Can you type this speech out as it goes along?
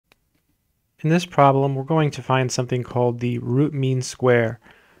In this problem, we're going to find something called the root mean square,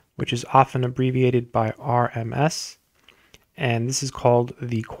 which is often abbreviated by RMS, and this is called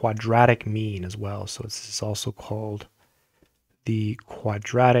the quadratic mean as well. So this is also called the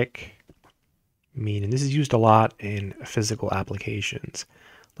quadratic mean, and this is used a lot in physical applications.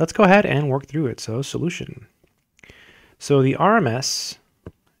 Let's go ahead and work through it. So solution. So the RMS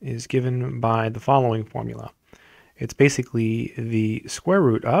is given by the following formula. It's basically the square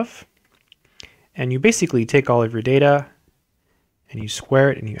root of, and you basically take all of your data and you square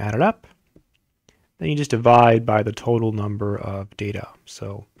it and you add it up. Then you just divide by the total number of data.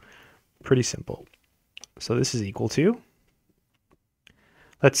 So pretty simple. So this is equal to,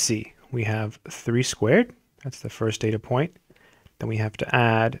 let's see, we have 3 squared. That's the first data point. Then we have to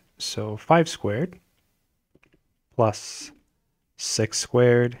add, so 5 squared plus 6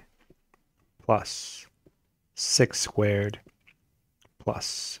 squared plus 6 squared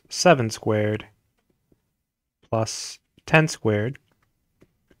plus 7 squared plus 10 squared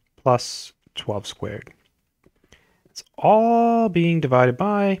plus 12 squared. It's all being divided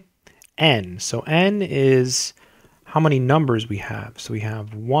by n. So n is how many numbers we have. So we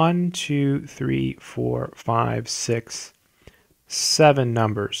have 1, 2, 3, 4, 5, 6, 7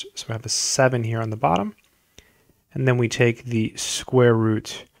 numbers. So we have a 7 here on the bottom. And then we take the square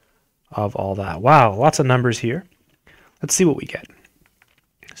root of all that. Wow, lots of numbers here. Let's see what we get.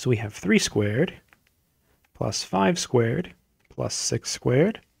 So we have 3 squared plus 5 squared plus 6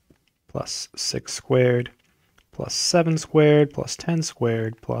 squared plus 6 squared plus 7 squared plus 10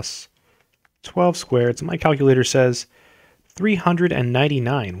 squared plus 12 squared. So my calculator says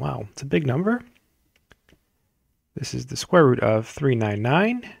 399. Wow, it's a big number. This is the square root of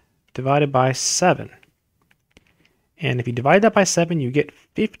 399 divided by 7. And if you divide that by 7, you get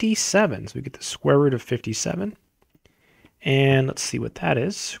 57. So we get the square root of 57. And let's see what that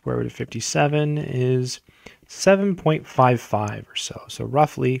is. Square root of 57 is 7.55 or so. So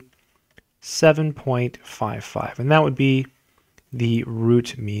roughly 7.55. And that would be the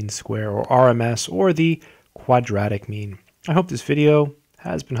root mean square, or RMS, or the quadratic mean. I hope this video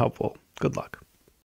has been helpful. Good luck.